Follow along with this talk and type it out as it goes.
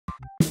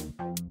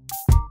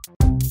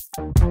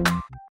Hello,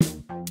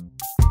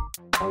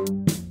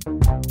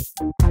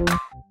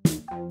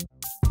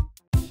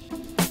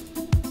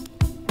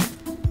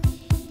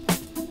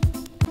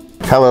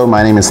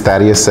 my name is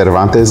Thaddeus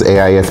Servantez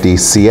AIFD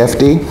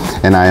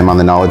CFD, and I am on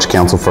the Knowledge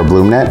Council for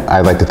BloomNet.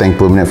 I'd like to thank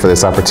BloomNet for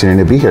this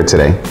opportunity to be here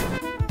today.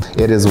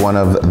 It is one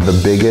of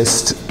the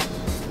biggest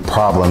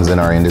problems in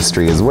our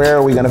industry is where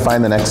are we going to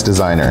find the next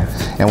designer?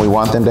 And we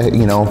want them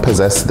to,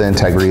 possess the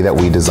integrity that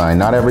we design.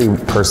 Not every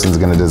person's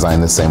going to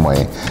design the same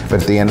way,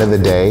 but at the end of the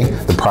day,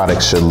 the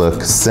product should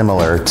look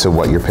similar to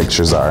what your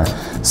pictures are.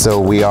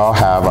 So we all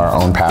have our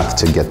own path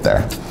to get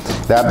there.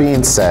 That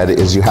being said,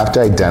 is you have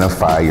to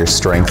identify your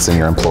strengths in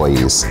your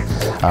employees.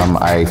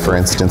 I, for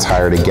instance,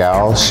 hired a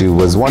gal. She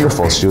was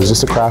wonderful. She was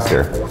just a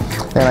crafter.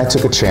 And I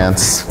took a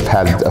chance,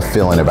 had a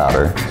feeling about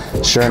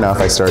her. Sure enough,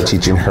 I started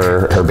teaching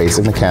her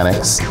basic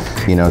mechanics,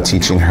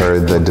 teaching her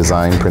the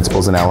design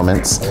principles and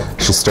elements.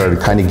 She started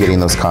kind of getting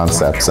those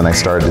concepts, and I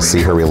started to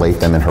see her relate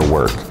them in her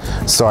work.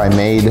 So I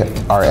made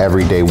our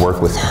everyday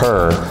work with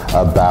her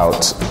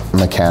about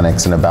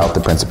mechanics and about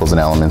the principles and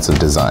elements of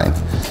design.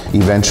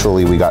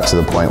 Eventually, we got to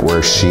the point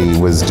where she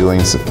was doing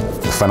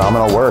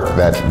phenomenal work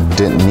that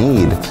didn't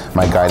need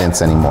my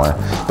guidance anymore.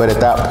 But at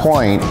that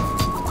point,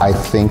 I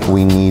think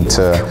we need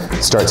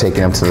to start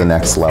taking them to the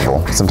next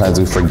level. Sometimes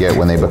we forget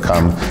when they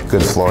become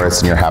good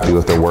florists and you're happy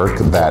with their work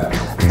that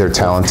they're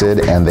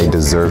talented and they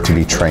deserve to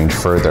be trained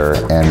further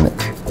and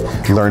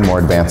learn more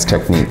advanced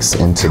techniques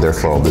into their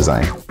floral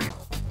design.